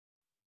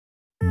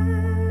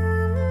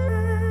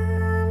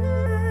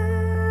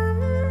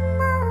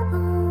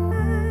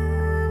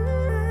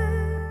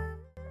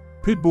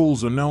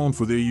Pitbulls are known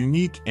for their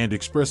unique and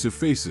expressive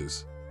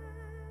faces.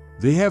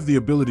 They have the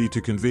ability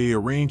to convey a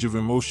range of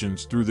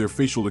emotions through their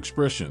facial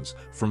expressions,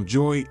 from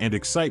joy and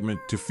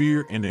excitement to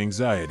fear and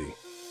anxiety.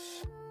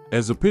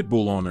 As a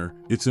Pitbull owner,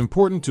 it's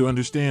important to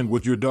understand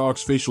what your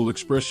dog's facial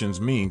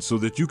expressions mean so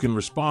that you can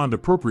respond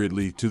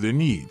appropriately to their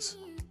needs.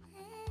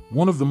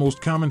 One of the most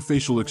common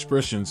facial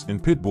expressions in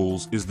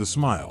Pitbulls is the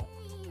smile.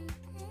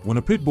 When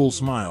a Pitbull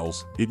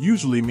smiles, it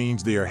usually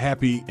means they are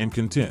happy and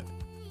content.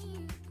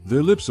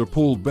 Their lips are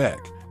pulled back,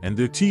 and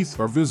their teeth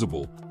are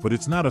visible, but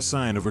it's not a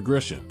sign of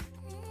aggression.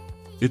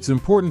 It's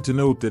important to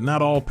note that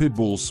not all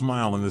Pitbulls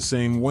smile in the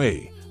same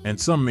way, and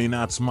some may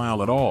not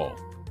smile at all.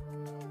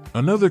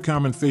 Another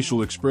common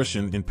facial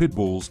expression in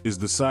Pitbulls is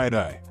the side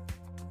eye.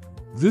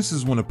 This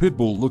is when a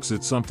Pitbull looks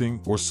at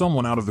something or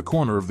someone out of the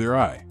corner of their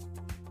eye.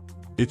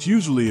 It's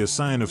usually a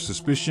sign of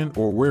suspicion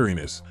or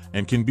wariness,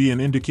 and can be an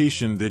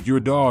indication that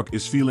your dog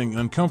is feeling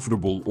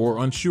uncomfortable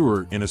or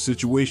unsure in a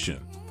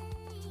situation.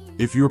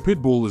 If your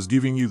Pitbull is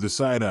giving you the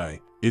side eye,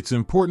 it's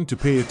important to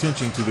pay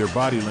attention to their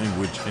body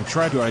language and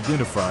try to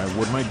identify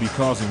what might be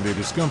causing their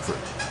discomfort.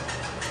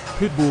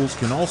 Pitbulls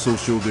can also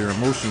show their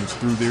emotions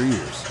through their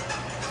ears.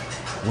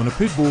 When a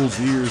Pitbull's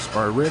ears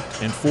are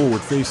erect and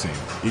forward-facing,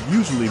 it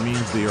usually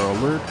means they are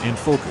alert and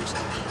focused.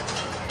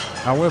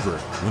 However,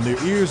 when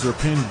their ears are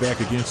pinned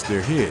back against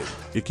their head,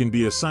 it can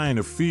be a sign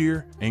of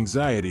fear,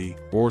 anxiety,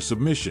 or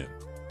submission.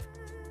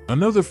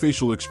 Another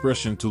facial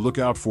expression to look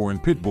out for in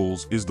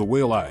Pitbulls is the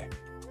whale eye.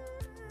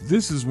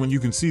 This is when you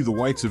can see the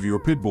whites of your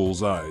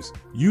Pitbull's eyes,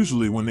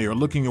 usually when they are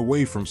looking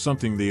away from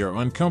something they are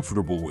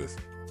uncomfortable with.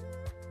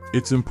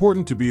 It's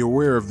important to be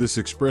aware of this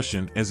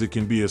expression as it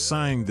can be a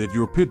sign that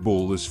your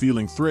Pitbull is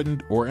feeling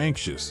threatened or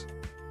anxious.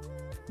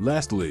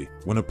 Lastly,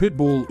 when a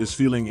Pitbull is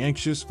feeling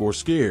anxious or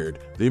scared,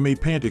 they may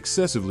pant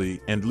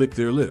excessively and lick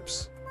their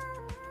lips.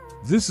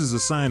 This is a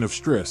sign of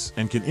stress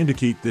and can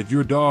indicate that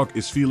your dog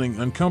is feeling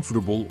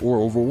uncomfortable or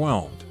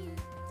overwhelmed.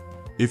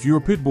 If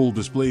your Pitbull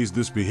displays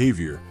this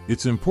behavior,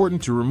 it's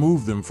important to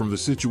remove them from the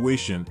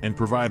situation and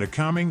provide a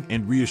calming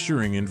and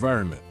reassuring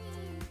environment.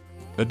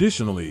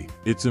 Additionally,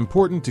 it's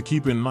important to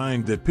keep in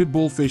mind that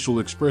Pitbull facial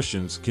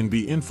expressions can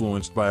be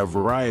influenced by a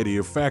variety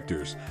of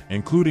factors,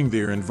 including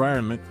their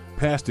environment,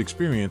 past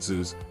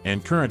experiences,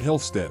 and current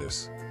health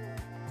status.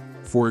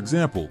 For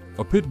example,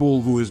 a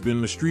Pitbull who has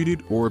been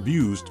mistreated or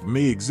abused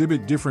may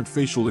exhibit different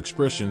facial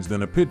expressions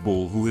than a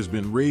Pitbull who has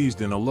been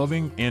raised in a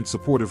loving and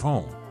supportive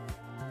home.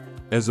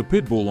 As a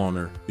Pitbull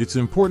owner, it's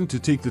important to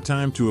take the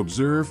time to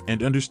observe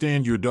and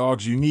understand your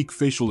dog's unique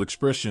facial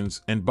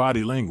expressions and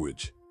body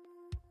language.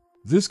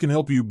 This can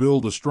help you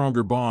build a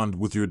stronger bond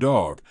with your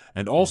dog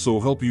and also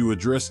help you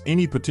address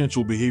any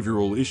potential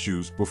behavioral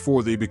issues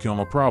before they become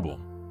a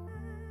problem.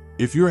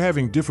 If you're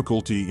having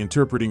difficulty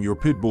interpreting your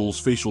Pitbull's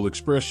facial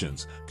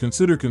expressions,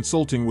 consider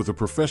consulting with a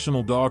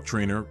professional dog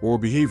trainer or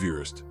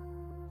behaviorist.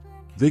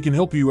 They can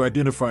help you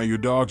identify your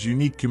dog's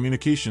unique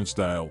communication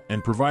style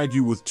and provide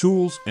you with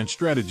tools and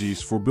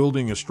strategies for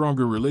building a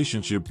stronger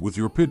relationship with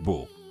your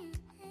Pitbull.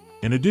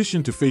 In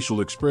addition to facial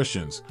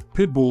expressions,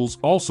 Pitbulls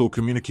also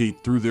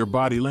communicate through their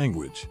body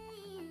language.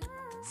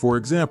 For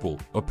example,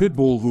 a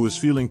Pitbull who is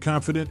feeling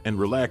confident and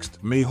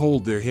relaxed may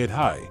hold their head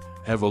high,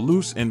 have a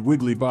loose and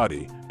wiggly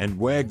body, and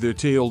wag their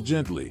tail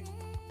gently.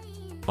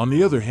 On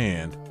the other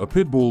hand, a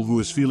Pitbull who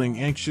is feeling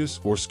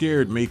anxious or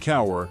scared may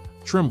cower,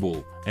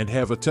 tremble, and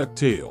have a tucked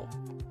tail.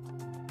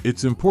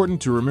 It's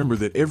important to remember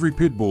that every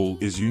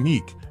Pitbull is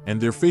unique,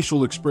 and their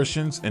facial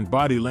expressions and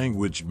body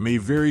language may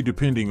vary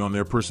depending on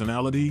their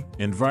personality,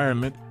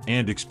 environment,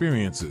 and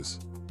experiences.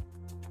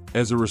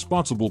 As a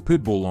responsible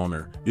Pitbull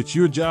owner, it's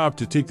your job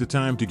to take the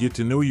time to get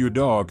to know your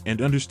dog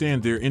and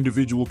understand their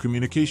individual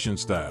communication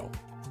style.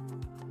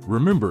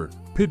 Remember,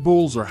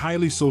 Pitbulls are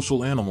highly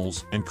social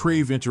animals and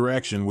crave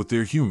interaction with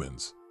their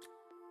humans.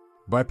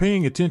 By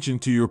paying attention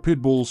to your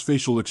Pitbull's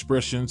facial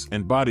expressions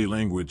and body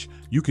language,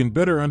 you can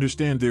better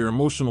understand their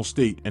emotional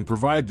state and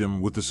provide them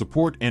with the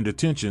support and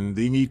attention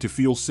they need to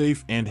feel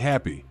safe and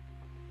happy.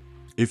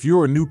 If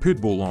you're a new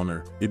Pitbull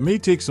owner, it may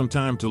take some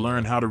time to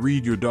learn how to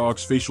read your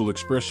dog's facial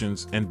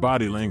expressions and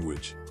body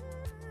language.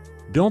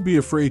 Don't be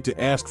afraid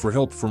to ask for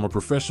help from a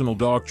professional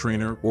dog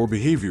trainer or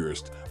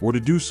behaviorist, or to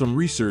do some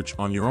research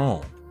on your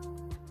own.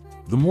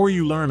 The more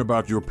you learn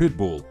about your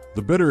Pitbull,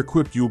 the better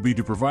equipped you'll be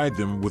to provide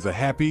them with a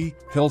happy,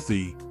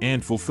 healthy,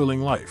 and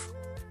fulfilling life.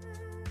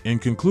 In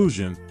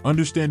conclusion,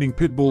 understanding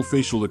Pitbull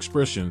facial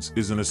expressions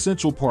is an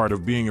essential part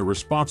of being a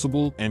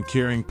responsible and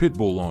caring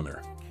Pitbull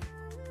owner.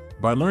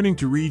 By learning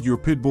to read your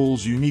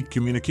Pitbull's unique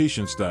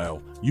communication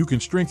style, you can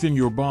strengthen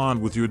your bond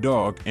with your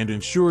dog and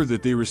ensure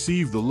that they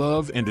receive the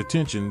love and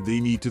attention they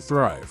need to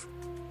thrive.